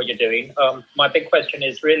 what you're doing. My big question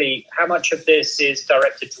is really how much of this is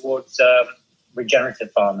directed towards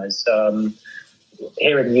regenerative farmers?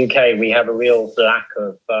 Here in the UK, we have a real lack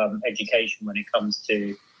of education when it comes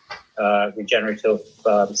to regenerative,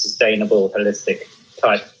 sustainable, holistic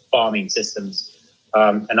type farming systems.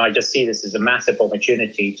 And I just see this as a massive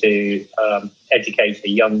opportunity to educate a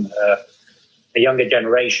younger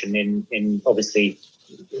generation in obviously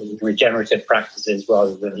regenerative practices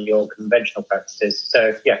rather than your conventional practices.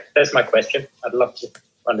 So, yeah, that's my question. I'd love to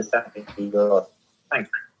understand it.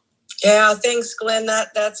 Thanks. Yeah, thanks, Glenn.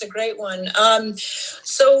 That's a great one.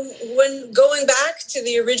 So when going back to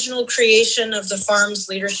the original creation of the Farms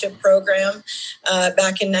Leadership Program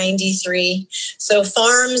back in '93, so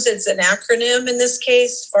FARMS, it's an acronym in this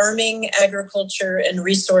case, Farming, Agriculture, and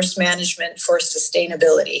Resource Management for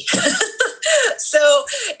Sustainability. So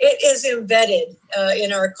it is embedded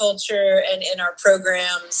in our culture and in our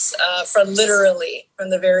programs from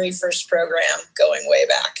the very first program going way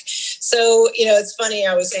back. So, it's funny,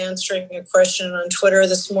 I was answering a question on Twitter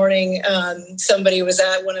this morning. Somebody was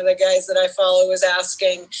one of the guys that I follow was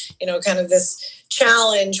asking, kind of this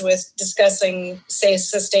challenge with discussing, say,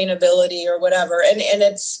 sustainability or whatever. And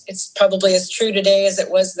it's probably as true today as it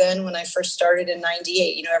was then when I first started in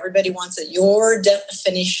 '98. Everybody wants your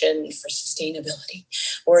definition for sustainability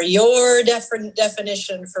or your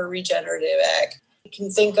definition for regenerative ag. You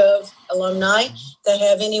can think of alumni that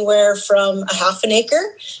have anywhere from a half an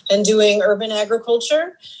acre and doing urban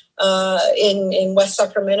agriculture in West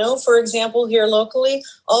Sacramento, for example, here locally,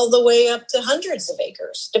 all the way up to hundreds of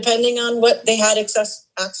acres, depending on what they had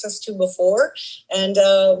access to before and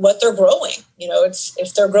what they're growing.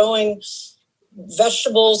 If they're growing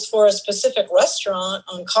vegetables for a specific restaurant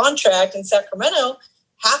on contract in Sacramento,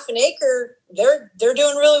 half an acre, they're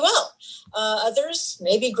doing really well. Others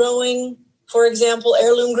may be growing, for example,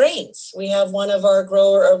 heirloom grains. We have one of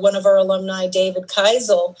our alumni, David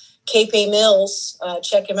Keisel, Cape Mills,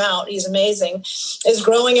 check him out, he's amazing, is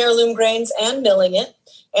growing heirloom grains and milling it.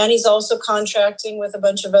 And he's also contracting with a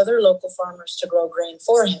bunch of other local farmers to grow grain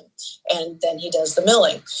for him. And then he does the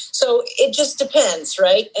milling. So it just depends,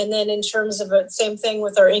 right? And then in terms of the same thing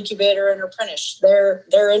with our incubator and apprentice,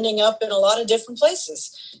 they're ending up in a lot of different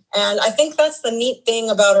places. And I think that's the neat thing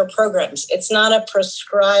about our programs. It's not a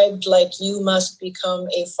prescribed, like you must become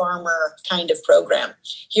a farmer kind of program.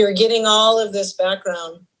 You're getting all of this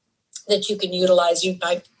background that you can utilize. You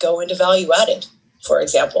might go into value added. For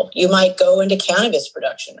example, you might go into cannabis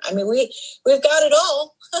production. I mean, we've got it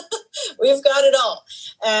all. We've got it all.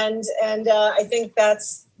 And I think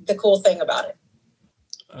that's the cool thing about it.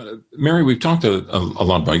 Mary, we've talked a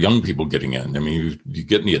lot about young people getting in. I mean, you're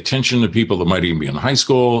getting the attention of people that might even be in high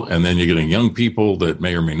school, and then you're getting young people that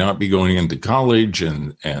may or may not be going into college.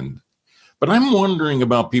 But I'm wondering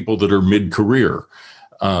about people that are mid-career,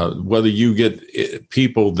 whether you get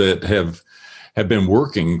people that have been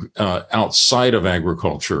working outside of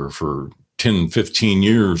agriculture for 10, 15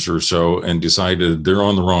 years or so and decided they're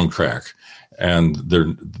on the wrong track and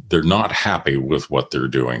they're not happy with what they're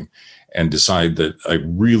doing, and decide that I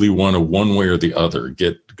really want to, one way or the other,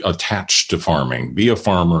 get attached to farming, be a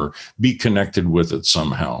farmer, be connected with it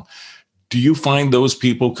somehow. Do you find those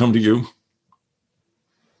people come to you?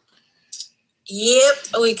 Yep,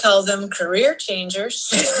 we call them career changers.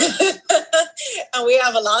 And we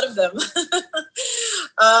have a lot of them.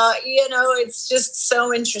 It's just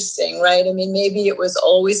so interesting, right? I mean, maybe it was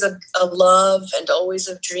always a love and always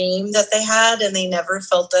a dream that they had, and they never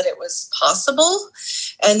felt that it was possible.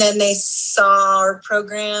 And then they saw our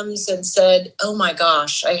programs and said, oh my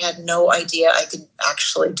gosh, I had no idea I could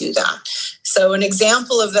actually do that. So an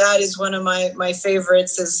example of that is one of my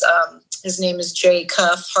favorites is, his name is Jay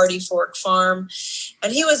Cuff, Hardy Fork Farm.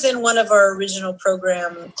 And he was in one of our original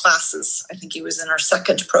program classes. I think he was in our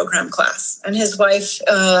second program class. And his wife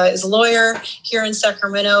is a lawyer here in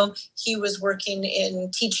Sacramento. He was working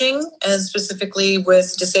in teaching, and specifically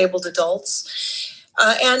with disabled adults.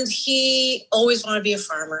 And he always wanted to be a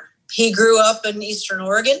farmer. He grew up in Eastern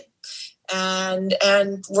Oregon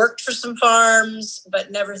and worked for some farms,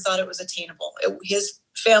 but never thought it was attainable. His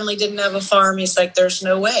family didn't have a farm. He's like, there's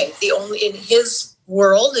no way. In his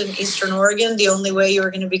world in Eastern Oregon, the only way you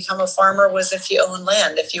were going to become a farmer was if you own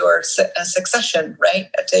land, if you were a succession,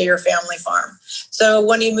 right, to your family farm. So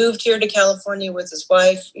when he moved here to California with his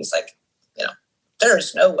wife, he's like,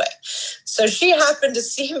 there's no way. So she happened to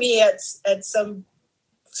see me at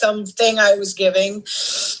something I was giving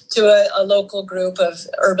to a local group of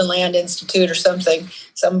Urban Land Institute or something,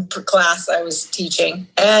 some class I was teaching.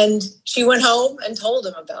 And she went home and told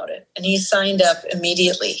him about it. And he signed up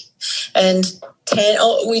immediately. And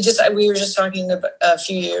we were just talking about a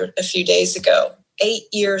few days ago, 8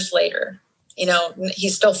 years later,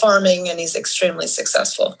 he's still farming and he's extremely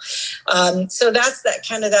successful. So that's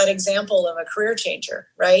that example of a career changer,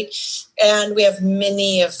 right? And we have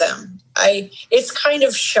many of them. It's kind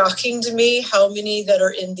of shocking to me how many that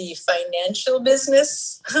are in the financial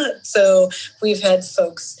business. So we've had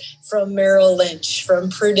folks from Merrill Lynch,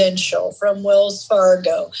 from Prudential, from Wells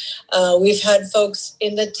Fargo. We've had folks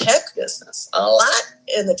in the tech business, a lot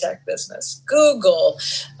in the tech business, Google,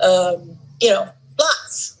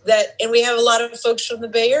 lots and we have a lot of folks from the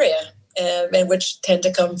Bay Area, and which tend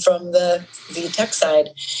to come from the tech side,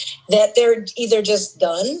 that they're either just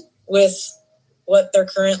done with what they're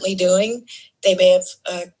currently doing. They may have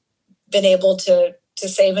been able to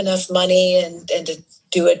save enough money and to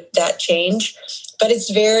do that change. But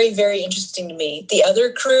it's very, very interesting to me. The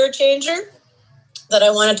other career changer that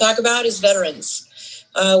I want to talk about is veterans.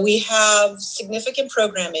 We have significant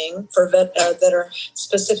programming that are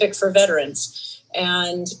specific for veterans.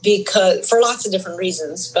 And because for lots of different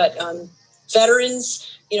reasons, but veterans,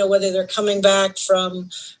 whether they're coming back from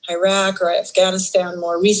Iraq or Afghanistan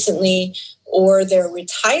more recently, or they're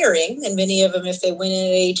retiring, and many of them, if they went in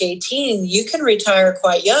at age 18, you can retire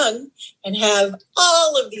quite young and have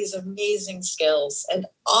all of these amazing skills and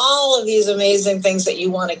all of these amazing things that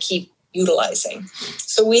you want to keep utilizing.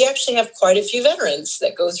 So we actually have quite a few veterans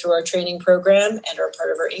that go through our training program and are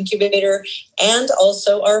part of our incubator and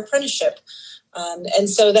also our apprenticeship. And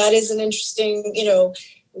so that is an interesting,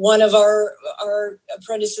 one of our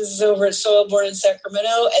apprentices is over at Soilborn in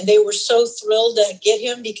Sacramento, and they were so thrilled to get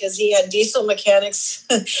him because he had diesel mechanics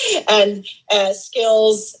and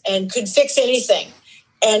skills and could fix anything.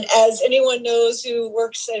 And as anyone knows who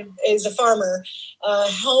works as a farmer,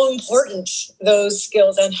 how important those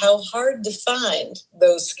skills and how hard to find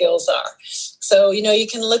those skills are. So, you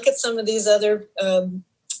can look at some of these other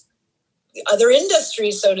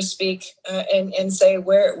industries, so to speak, and say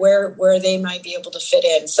where they might be able to fit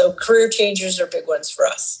in. So career changers are big ones for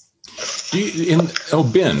us.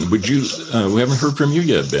 Ben, we haven't heard from you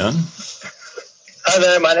yet, Ben. Hi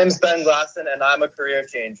there, my name is Ben Glasson, and I'm a career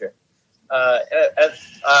changer. At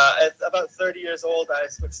about 30 years old, I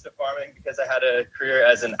switched to farming because I had a career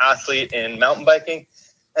as an athlete in mountain biking.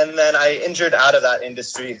 And then I injured out of that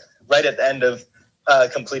industry right at the end of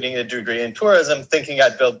completing a degree in tourism, thinking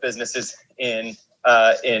I'd build businesses in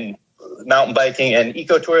mountain biking and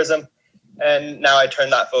ecotourism. And now I turn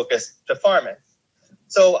that focus to farming.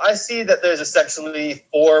 So I see that there's essentially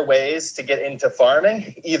 4 ways to get into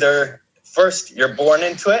farming. Either first, you're born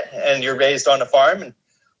into it and you're raised on a farm and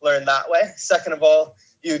learn that way. Second of all,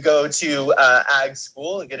 you go to ag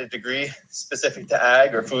school and get a degree specific to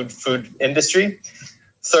ag or food industry.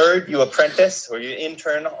 Third, you apprentice or you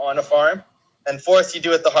intern on a farm. And fourth, you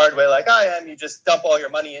do it the hard way like I am. You just dump all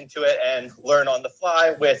your money into it and learn on the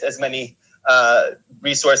fly with as many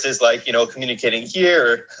resources like, communicating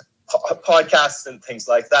here or podcasts and things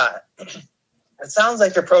like that. It sounds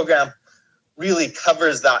like your program really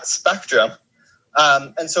covers that spectrum.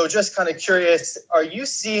 And so just kind of curious, are you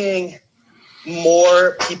seeing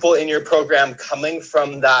more people in your program coming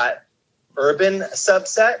from that urban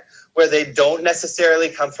subset where they don't necessarily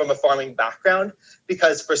come from a farming background?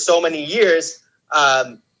 Because for so many years,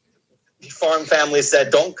 farm families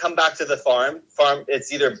said, don't come back to the farm.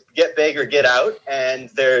 It's either get big or get out. And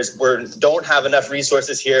we don't have enough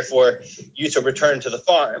resources here for you to return to the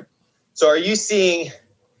farm. So are you seeing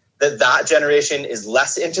that generation is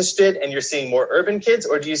less interested and you're seeing more urban kids?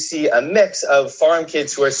 Or do you see a mix of farm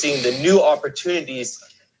kids who are seeing the new opportunities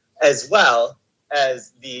as well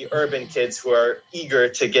as the urban kids who are eager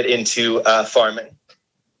to get into farming?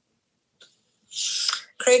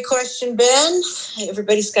 Great question, Ben.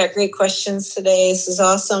 Everybody's got great questions today. This is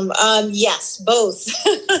awesome. Yes, both.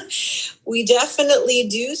 We definitely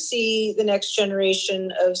do see the next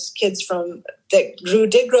generation of kids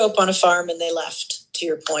did grow up on a farm and they left. To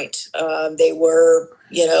your point, they were,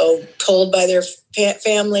 told by their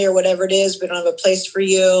family or whatever it is, we don't have a place for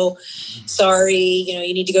you. Sorry,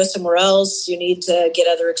 you need to go somewhere else. You need to get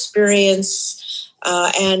other experience.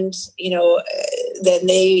 And then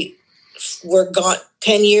they were gone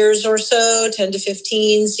 10 years or so, 10 to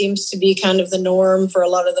 15 seems to be kind of the norm for a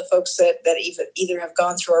lot of the folks that either have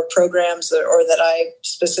gone through our programs or that I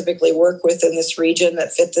specifically work with in this region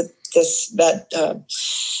that fit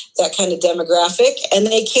that kind of demographic. And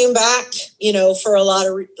they came back, for a lot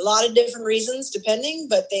of different reasons, depending,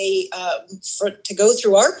 but they, to go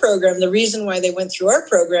through our program, the reason why they went through our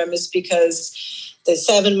program is because the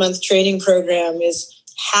 7-month training program is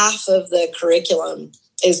half of the curriculum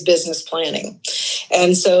is business planning.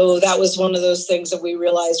 And so that was one of those things that we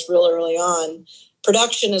realized real early on.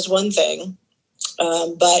 Production is one thing,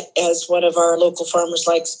 but as one of our local farmers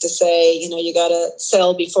likes to say, you got to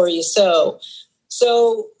sell before you sow.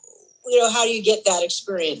 So, how do you get that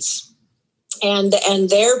experience? And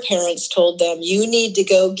their parents told them, you need to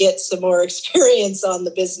go get some more experience on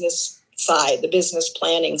the business side, the business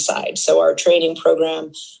planning side. So our training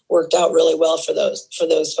program worked out really well for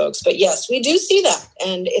those folks. But yes, we do see that.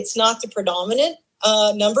 And it's not the predominant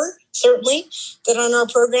number, certainly, that on our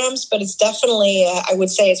programs, but it's definitely, I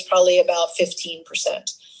would say it's probably about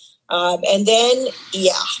 15%. And then,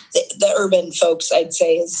 the urban folks, I'd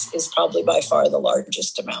say, is probably by far the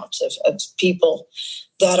largest amount of people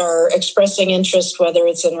that are expressing interest, whether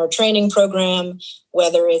it's in our training program,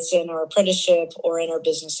 whether it's in our apprenticeship or in our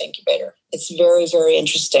business incubator. It's very, very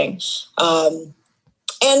interesting. And,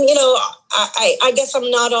 I guess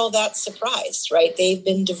I'm not all that surprised, right? They've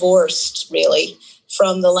been divorced, really,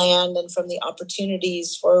 from the land and from the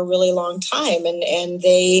opportunities for a really long time. And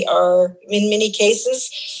they are, in many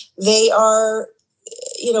cases, they are,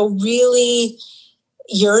 really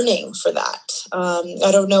yearning for that.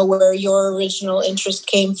 I don't know where your original interest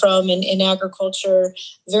came from in agriculture.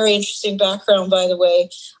 Very interesting background, by the way.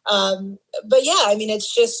 But yeah,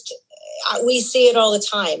 it's just, we see it all the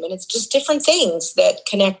time, and it's just different things that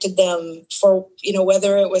connected them for,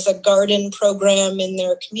 whether it was a garden program in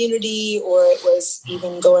their community or it was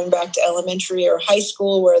even going back to elementary or high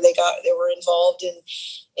school where they were involved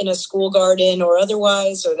in a school garden or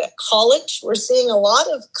otherwise, or that college. We're seeing a lot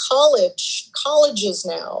of colleges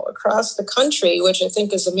now across the country, which I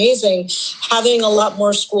think is amazing, having a lot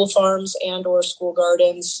more school farms and or school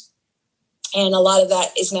gardens. And a lot of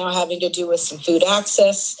that is now having to do with some food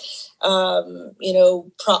access,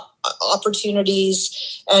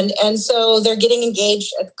 opportunities. And so they're getting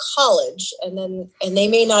engaged at college, and they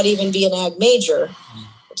may not even be an ag major.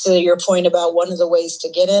 To your point about one of the ways to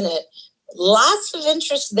get in it, lots of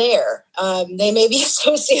interest there. They may be a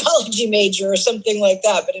sociology major or something like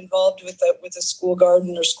that, but involved with a school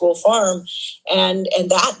garden or school farm, and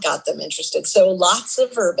that got them interested. So lots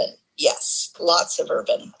of urban. Yes, lots of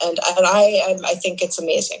urban. And I think it's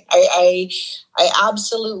amazing. I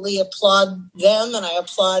absolutely applaud them, and I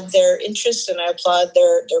applaud their interest, and I applaud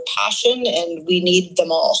their passion, and we need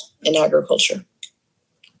them all in agriculture.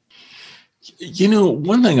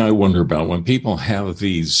 One thing I wonder about when people have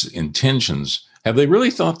these intentions, have they really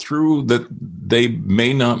thought through that they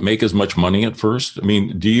may not make as much money at first?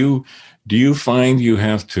 Do you find you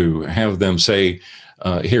have to have them say,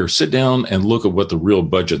 here, sit down and look at what the real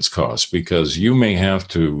budgets cost, because you may have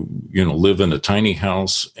to, live in a tiny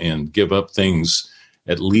house and give up things,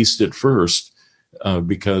 at least at first,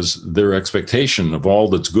 because their expectation of all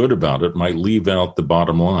that's good about it might leave out the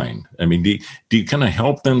bottom line. I mean, do you kind of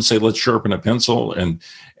help them say, let's sharpen a pencil and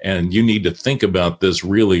you need to think about this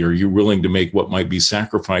really? Are you willing to make what might be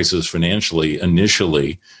sacrifices financially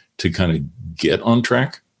initially to kind of get on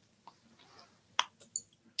track?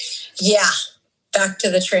 Yeah. Back to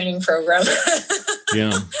the training program.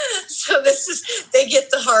 Yeah. So they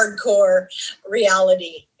get the hardcore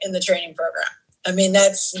reality in the training program. I mean,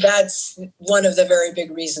 that's one of the very big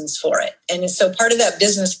reasons for it. And so part of that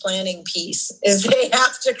business planning piece is they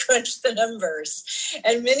have to crunch the numbers.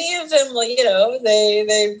 And many of them,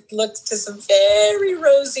 they look to some very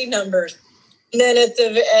rosy numbers. And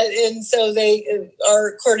then so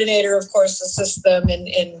our coordinator, of course, assists them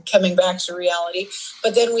in coming back to reality.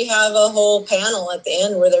 But then we have a whole panel at the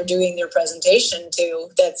end where they're doing their presentation too.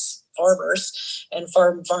 That's farmers and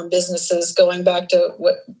farm businesses, going back to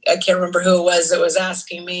what I can't remember who it was that was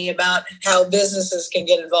asking me about how businesses can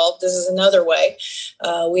get involved. This is another way.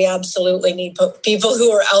 We absolutely need people who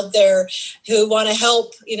are out there who want to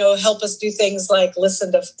help us do things like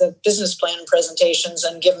listen to the business plan presentations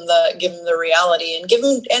and give them the reality and give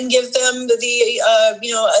them the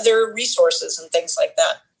other resources and things like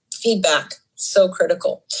that. Feedback. So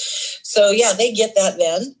critical. So yeah, they get that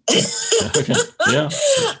then. Okay. Yeah.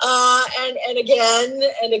 And again,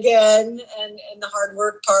 and the hard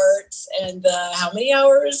work parts and how many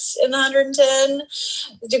hours in the 110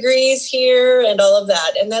 degrees here and all of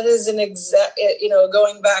that. And that is an exact,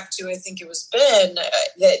 going back to, I think it was Ben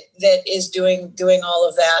that is doing all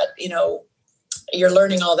of that. You're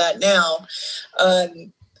learning all that now.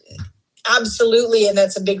 Absolutely, and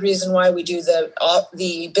that's a big reason why we do the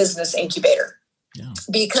business incubator. Yeah.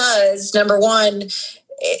 Because number one,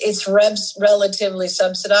 it's relatively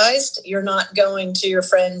subsidized. You're not going to your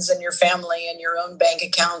friends and your family and your own bank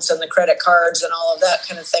accounts and the credit cards and all of that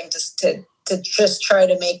kind of thing to just try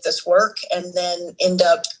to make this work and then end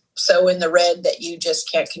up so in the red that you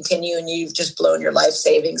just can't continue and you've just blown your life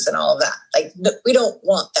savings and all of that. Like, we don't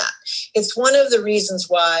want that. It's one of the reasons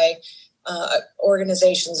why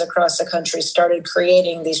organizations across the country started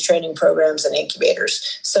creating these training programs and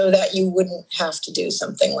incubators so that you wouldn't have to do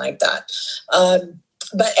something like that. And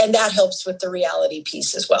that helps with the reality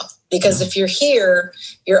piece as well. Because if you're here,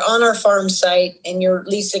 you're on our farm site and you're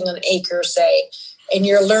leasing an acre, say, and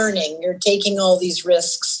you're learning, you're taking all these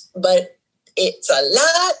risks, but it's a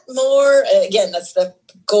lot more, again, that's the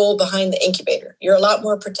goal behind the incubator. You're a lot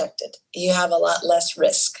more protected. You have a lot less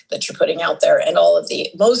risk that you're putting out there, and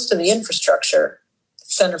most of the infrastructure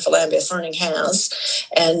Center for Land-Based Learning has,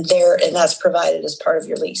 and that's provided as part of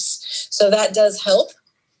your lease. So that does help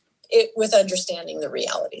it with understanding the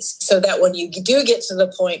realities, so that when you do get to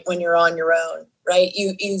the point when you're on your own, right,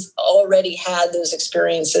 you've already had those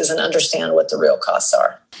experiences and understand what the real costs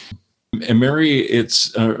are. And Mary,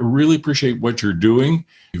 it's really appreciate what you're doing.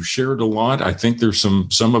 You've shared a lot. I think there's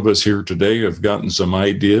some of us here today have gotten some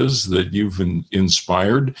ideas that you've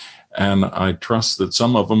inspired, and I trust that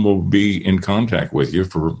some of them will be in contact with you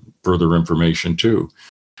for further information too.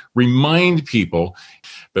 Remind people,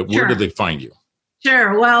 but where do they find you?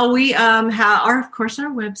 Sure. Well, we have our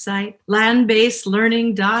website,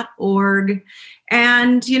 landbasedlearning.org.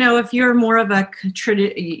 And, if you're more of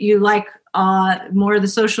you like more of the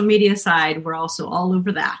social media side, we're also all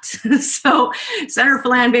over that. So Center for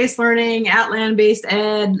Land-Based Learning, at Land-Based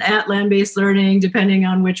Ed, at Land-Based Learning, depending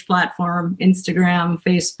on which platform, Instagram,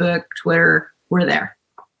 Facebook, Twitter, we're there.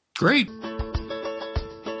 Great.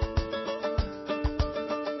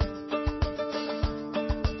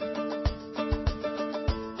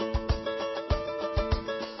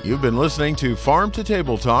 You've been listening to Farm to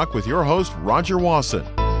Table Talk with your host, Roger Wasson.